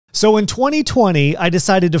So in 2020, I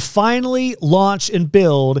decided to finally launch and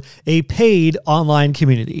build a paid online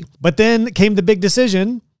community. But then came the big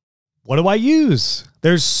decision, what do I use?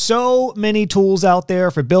 There's so many tools out there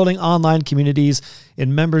for building online communities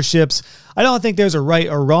and memberships. I don't think there's a right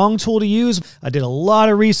or wrong tool to use. I did a lot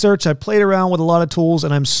of research. I played around with a lot of tools,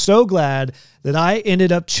 and I'm so glad that I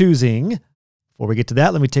ended up choosing, before we get to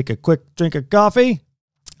that, let me take a quick drink of coffee.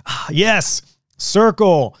 Yes,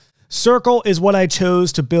 Circle. Circle is what I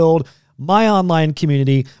chose to build my online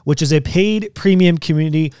community, which is a paid premium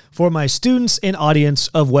community for my students and audience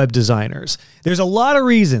of web designers. There's a lot of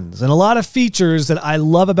reasons and a lot of features that I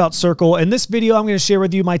love about Circle. In this video, I'm going to share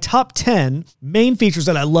with you my top 10 main features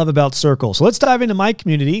that I love about Circle. So let's dive into my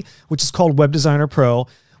community, which is called Web Designer Pro,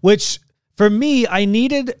 which for me, I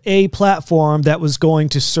needed a platform that was going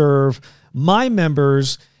to serve my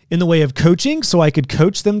members in the way of coaching, so I could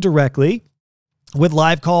coach them directly with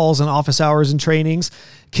live calls and office hours and trainings,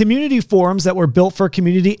 community forums that were built for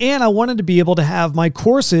community, and I wanted to be able to have my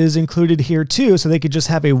courses included here too, so they could just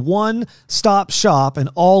have a one-stop shop, an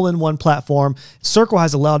all-in-one platform. Circle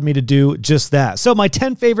has allowed me to do just that. So my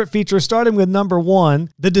 10 favorite features, starting with number 1,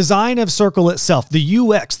 the design of Circle itself, the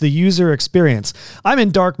UX, the user experience. I'm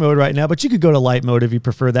in dark mode right now, but you could go to light mode if you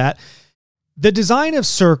prefer that. The design of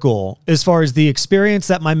Circle, as far as the experience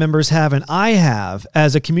that my members have and I have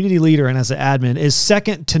as a community leader and as an admin, is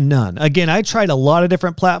second to none. Again, I tried a lot of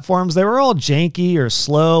different platforms. They were all janky or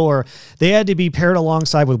slow, or they had to be paired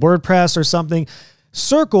alongside with WordPress or something.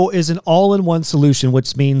 Circle is an all-in-one solution,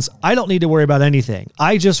 which means I don't need to worry about anything.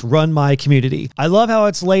 I just run my community. I love how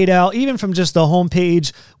it's laid out, even from just the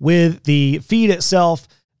homepage with the feed itself,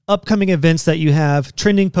 upcoming events that you have,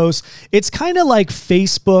 trending posts. It's kind of like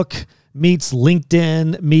Facebook meets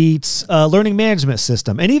LinkedIn, meets learning management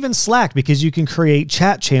system, and even Slack, because you can create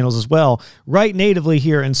chat channels as well right natively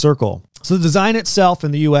here in Circle. So the design itself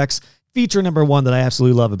and the UX, feature number 1 that I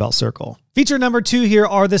absolutely love about Circle. Feature number 2 here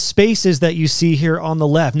are the spaces that you see here on the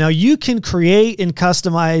left. Now you can create and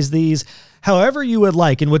customize these however you would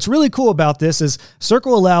like. And what's really cool about this is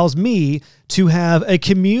Circle allows me to have a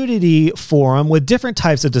community forum with different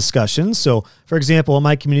types of discussions. So for example, in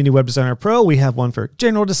my community Web Designer Pro, we have one for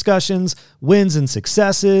general discussions, wins and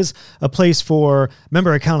successes, a place for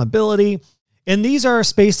member accountability. And these are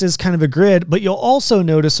spaces, kind of a grid, but you'll also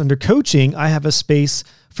notice under coaching, I have a space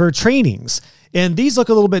for trainings. And these look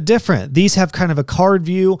a little bit different. These have kind of a card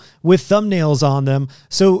view with thumbnails on them.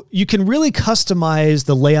 So you can really customize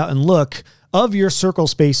the layout and look of your Circle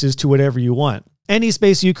spaces to whatever you want. Any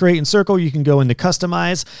space you create in Circle, you can go into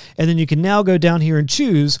customize, and then you can now go down here and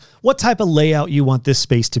choose what type of layout you want this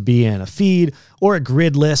space to be in, a feed or a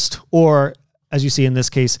grid list, or as you see in this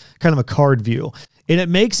case, kind of a card view. And it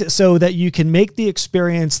makes it so that you can make the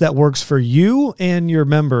experience that works for you and your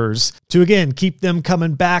members to, again, keep them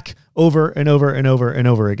coming back over and over and over and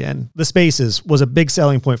over again. The spaces was a big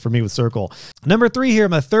selling point for me with Circle. Number 3 here,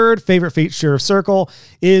 my third favorite feature of Circle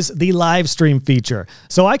is the live stream feature.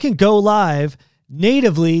 So I can go live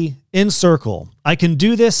natively in Circle. I can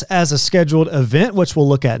do this as a scheduled event, which we'll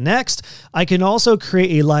look at next. I can also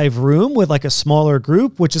create a live room with like a smaller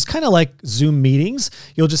group, which is kind of like Zoom meetings.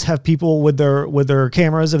 You'll just have people with their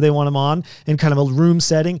cameras if they want them on, in kind of a room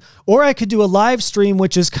setting. Or I could do a live stream,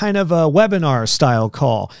 which is kind of a webinar style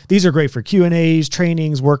call. These are great for Q&As,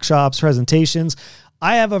 trainings, workshops, presentations.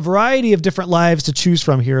 I have a variety of different lives to choose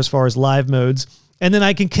from here as far as live modes, and then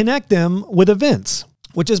I can connect them with events,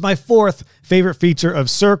 which is my 4th favorite feature of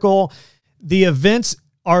Circle. The events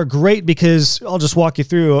are great because I'll just walk you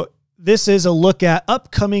through. This is a look at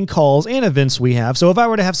upcoming calls and events we have. So if I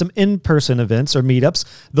were to have some in-person events or meetups,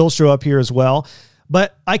 they'll show up here as well.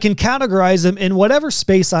 But I can categorize them in whatever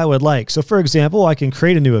space I would like. So for example, I can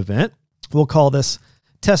create a new event. We'll call this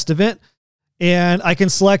test event. And I can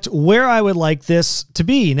select where I would like this to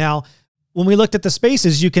be. Now, when we looked at the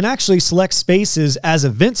spaces, you can actually select spaces as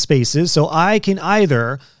event spaces. So I can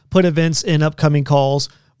either put events in upcoming calls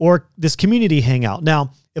or this community hangout.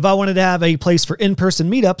 Now, if I wanted to have a place for in-person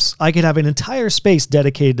meetups, I could have an entire space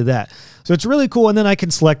dedicated to that. So it's really cool. And then I can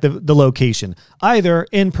select the location, either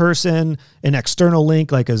in-person, an external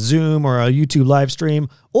link like a Zoom or a YouTube live stream,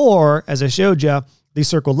 or as I showed you, the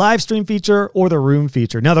Circle live stream feature or the room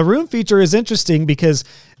feature. Now the room feature is interesting because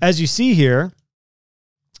as you see here,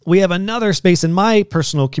 we have another space in my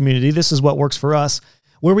personal community. This is what works for us,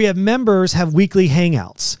 where we have members have weekly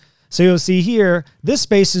hangouts. So you'll see here, this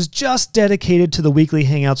space is just dedicated to the weekly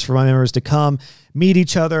hangouts for my members to come, meet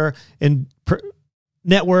each other, and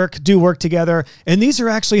network, do work together. And these are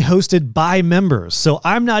actually hosted by members. So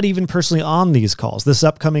I'm not even personally on these calls. This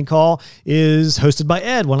upcoming call is hosted by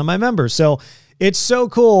Ed, one of my members. So It's so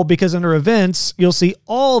cool because under events, you'll see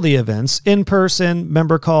all the events, in-person,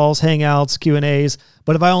 member calls, hangouts, Q&As.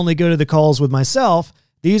 But if I only go to the calls with myself,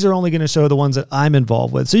 these are only going to show the ones that I'm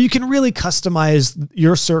involved with. So you can really customize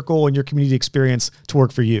your circle and your community experience to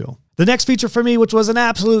work for you. The next feature for me, which was an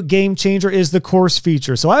absolute game changer, is the course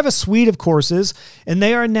feature. So I have a suite of courses, and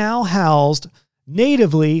they are now housed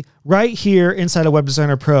natively right here inside of Web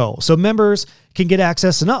Designer Pro. So members can get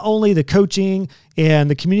access to not only the coaching and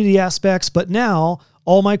the community aspects, but now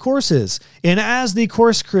all my courses. And as the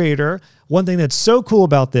course creator, one thing that's so cool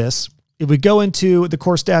about this, if we go into the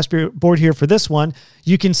course dashboard here for this one,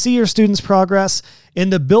 you can see your students' progress,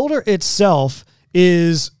 and the builder itself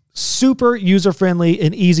is super user-friendly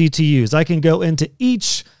and easy to use. I can go into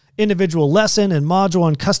each individual lesson and module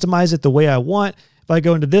and customize it the way I want. If I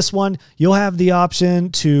go into this one, you'll have the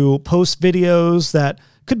option to post videos that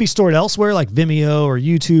could be stored elsewhere like Vimeo or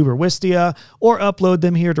YouTube or Wistia, or upload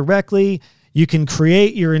them here directly. You can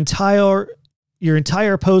create your entire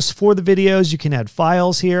post for the videos. You can add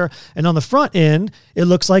files here. And on the front end, it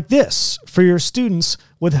looks like this for your students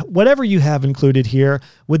with whatever you have included here,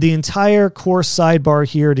 with the entire course sidebar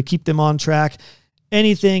here to keep them on track.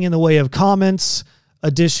 Anything in the way of comments,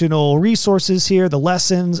 additional resources here, the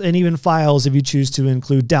lessons, and even files if you choose to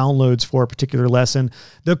include downloads for a particular lesson.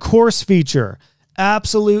 The course feature,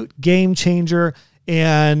 absolute game changer,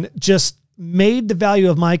 and just made the value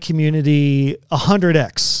of my community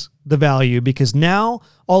 100x the value, because now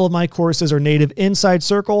all of my courses are native inside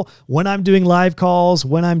Circle. When I'm doing live calls,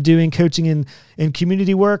 when I'm doing coaching and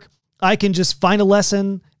community work, I can just find a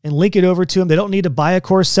lesson and link it over to them. They don't need to buy a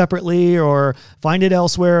course separately or find it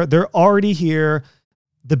elsewhere. They're already here.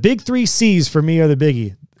 The big 3 C's for me are the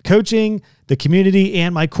biggie. Coaching, the community,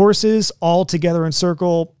 and my courses all together in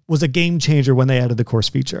Circle was a game changer when they added the course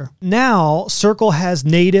feature. Now, Circle has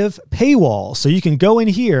native paywalls. So you can go in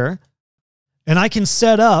here and I can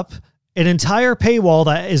set up an entire paywall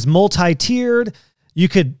that is multi-tiered. You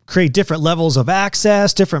could create different levels of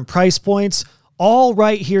access, different price points, all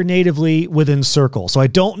right here natively within Circle. So I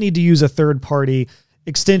don't need to use a third-party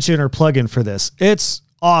extension or plugin for this. It's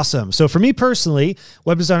awesome. So for me personally,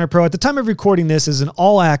 Web Designer Pro at the time of recording this is an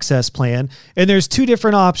all access plan. And there's 2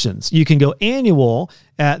 different options. You can go annual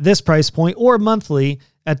at this price point or monthly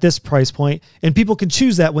at this price point. And people can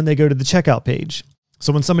choose that when they go to the checkout page.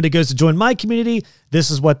 So when somebody goes to join my community, this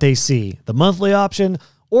is what they see: the monthly option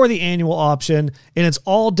or the annual option. And it's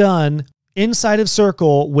all done inside of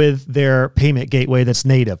Circle with their payment gateway that's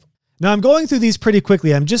native. Now I'm going through these pretty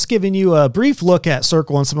quickly. I'm just giving you a brief look at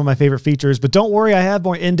Circle and some of my favorite features, but don't worry, I have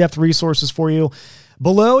more in-depth resources for you.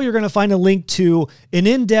 Below, you're going to find a link to an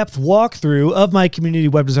in-depth walkthrough of my community,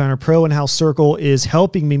 Web Designer Pro, and how Circle is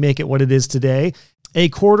helping me make it what it is today. A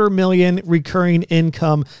 250,000 recurring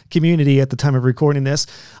income community at the time of recording this.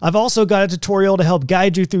 I've also got a tutorial to help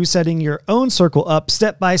guide you through setting your own Circle up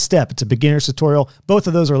step by step. It's a beginner's tutorial. Both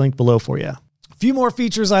of those are linked below for you. A few more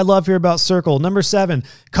features I love here about Circle. Number 7,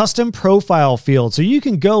 custom profile field. So you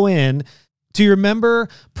can go in to your member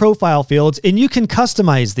profile fields and you can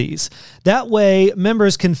customize these. That way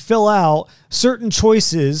members can fill out certain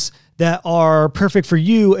choices that are perfect for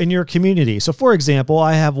you and your community. So for example,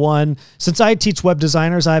 I have one, since I teach web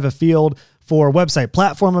designers, I have a field for website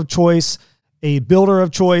platform of choice, a builder of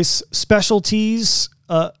choice, specialties,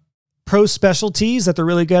 pro specialties that they're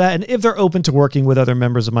really good at, and if they're open to working with other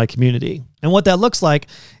members of my community. And what that looks like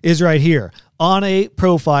is right here. On a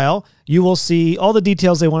profile, you will see all the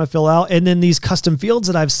details they want to fill out, and then these custom fields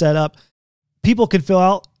that I've set up, people can fill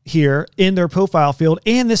out here in their profile field,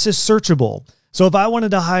 and this is searchable. So if I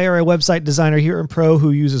wanted to hire a website designer here in Pro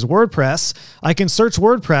who uses WordPress, I can search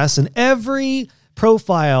WordPress, and every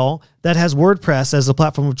profile that has WordPress as the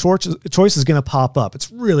platform of choice is going to pop up.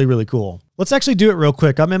 It's really, really cool. Let's actually do it real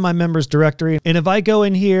quick. I'm in my members directory, and if I go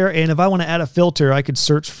in here and if I want to add a filter, I could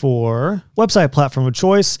search for website platform of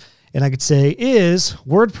choice, and I could say, is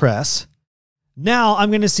WordPress. Now I'm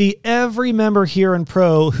going to see every member here in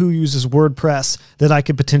Pro who uses WordPress that I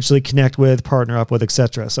could potentially connect with, partner up with,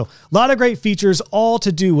 etc. So a lot of great features, all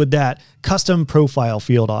to do with that custom profile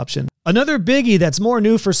field option. Another biggie that's more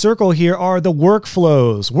new for Circle here are the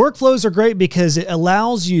workflows. Workflows are great because it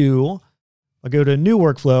allows you, I'll go to a new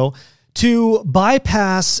workflow, to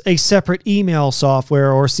bypass a separate email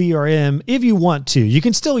software or CRM if you want to. You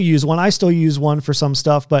can still use one. I still use one for some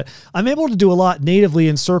stuff, but I'm able to do a lot natively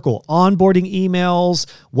in Circle. Onboarding emails,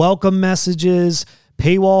 welcome messages,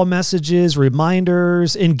 paywall messages,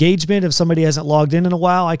 reminders, engagement. If somebody hasn't logged in a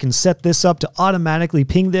while, I can set this up to automatically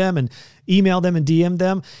ping them and email them and DM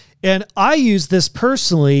them. And I use this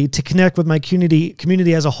personally to connect with my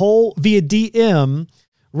community as a whole via DM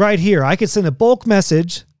right here. I could send a bulk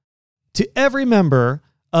message to every member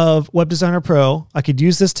of Web Designer Pro. I could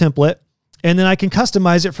use this template, and then I can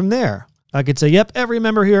customize it from there. I could say, yep, every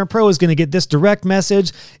member here in Pro is going to get this direct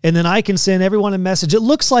message, and then I can send everyone a message. It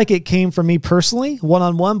looks like it came from me personally,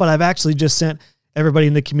 one-on-one, but I've actually just sent everybody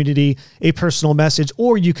in the community a personal message,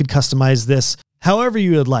 or you could customize this however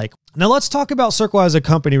you would like. Now let's talk about Circle as a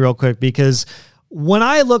company real quick, because when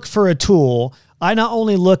I look for a tool, I not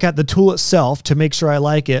only look at the tool itself to make sure I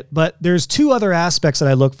like it, but there's two other aspects that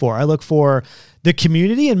I look for. I look for the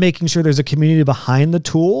community and making sure there's a community behind the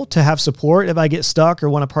tool to have support if I get stuck or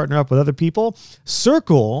want to partner up with other people.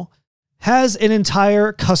 Circle has an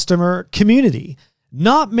entire customer community.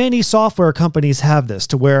 Not many software companies have this,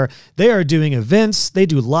 to where they are doing events, they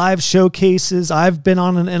do live showcases. I've been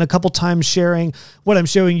on in a couple times sharing what I'm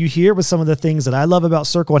showing you here with some of the things that I love about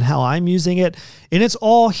Circle and how I'm using it. And it's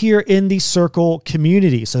all here in the Circle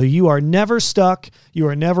community. So you are never stuck. You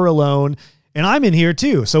are never alone. And I'm in here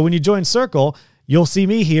too. So when you join Circle, you'll see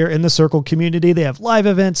me here in the Circle community. They have live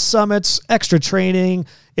events, summits, extra training.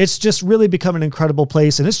 It's just really become an incredible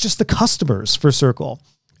place. And it's just the customers for Circle.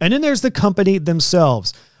 And then there's the company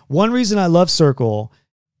themselves. One reason I love Circle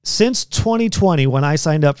since 2020, when I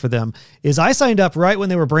signed up for them, is I signed up right when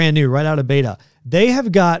they were brand new, right out of beta. They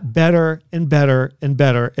have got better and better and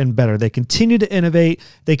better and better. They continue to innovate.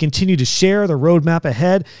 They continue to share the roadmap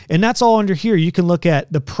ahead. And that's all under here. You can look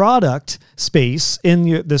at the product space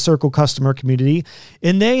in the Circle customer community,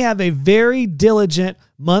 and they have a very diligent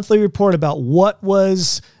monthly report about what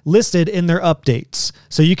was listed in their updates.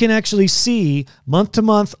 So you can actually see month to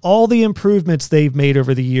month all the improvements they've made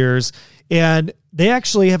over the years. And they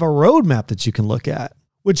actually have a roadmap that you can look at,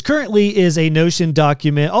 which currently is a Notion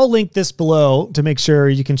document. I'll link this below to make sure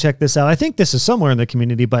you can check this out. I think this is somewhere in the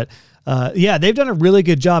community, but yeah, they've done a really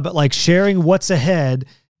good job at like sharing what's ahead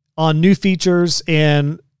on new features,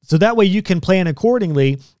 and so that way you can plan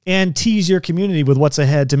accordingly and tease your community with what's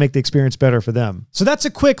ahead to make the experience better for them. So that's a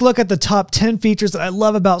quick look at the top 10 features that I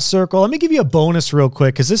love about Circle. Let me give you a bonus real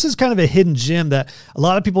quick, because this is kind of a hidden gem that a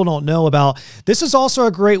lot of people don't know about. This is also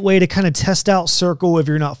a great way to kind of test out Circle if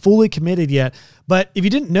you're not fully committed yet. But if you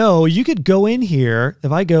didn't know, you could go in here.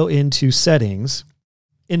 If I go into settings,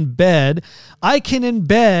 embed, I can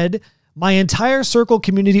embed my entire Circle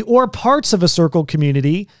community or parts of a Circle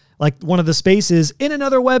community, like one of the spaces, in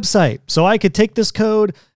another website. So I could take this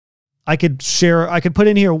code, I could share, I could put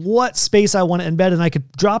in here what space I want to embed, and I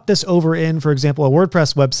could drop this over in, for example, a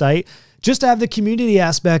WordPress website, just to have the community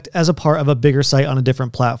aspect as a part of a bigger site on a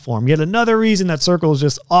different platform. Yet another reason that Circle is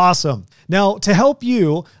just awesome. Now, to help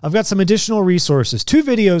you, I've got some additional resources, 2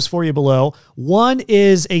 videos for you below. One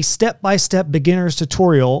is a step-by-step beginner's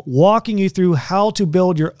tutorial walking you through how to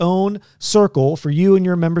build your own Circle for you and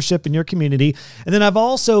your membership and your community. And then I've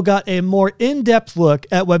also got a more in-depth look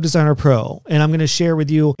at Web Designer Pro, and I'm going to share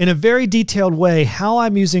with you in a very detailed way how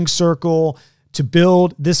I'm using Circle to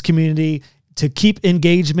build this community, to keep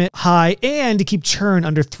engagement high, and to keep churn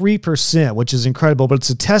under 3%, which is incredible, but it's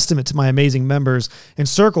a testament to my amazing members, and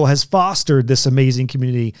Circle has fostered this amazing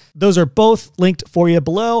community. Those are both linked for you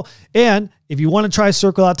below. And if you want to try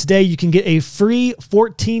Circle out today, you can get a free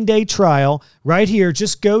 14-day trial right here.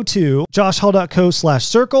 Just go to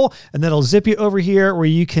joshhall.co/circle, and that'll zip you over here where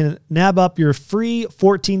you can nab up your free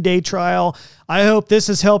 14-day trial. I hope this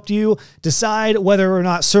has helped you decide whether or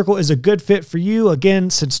not Circle is a good fit for you. Again,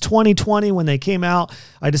 since 2020, when they came out,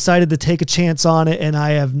 I decided to take a chance on it, and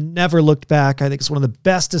I have never looked back. I think it's one of the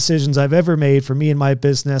best decisions I've ever made for me and my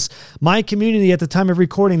business. My community at the time of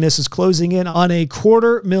recording this is closing in on a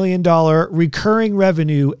 $250,000 recurring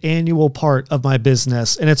revenue annual part of my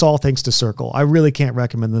business, and it's all thanks to Circle. I really can't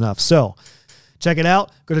recommend enough. So check it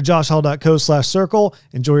out. Go to joshhall.co/circle.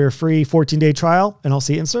 Enjoy your free 14-day trial, and I'll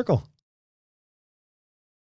see you in Circle.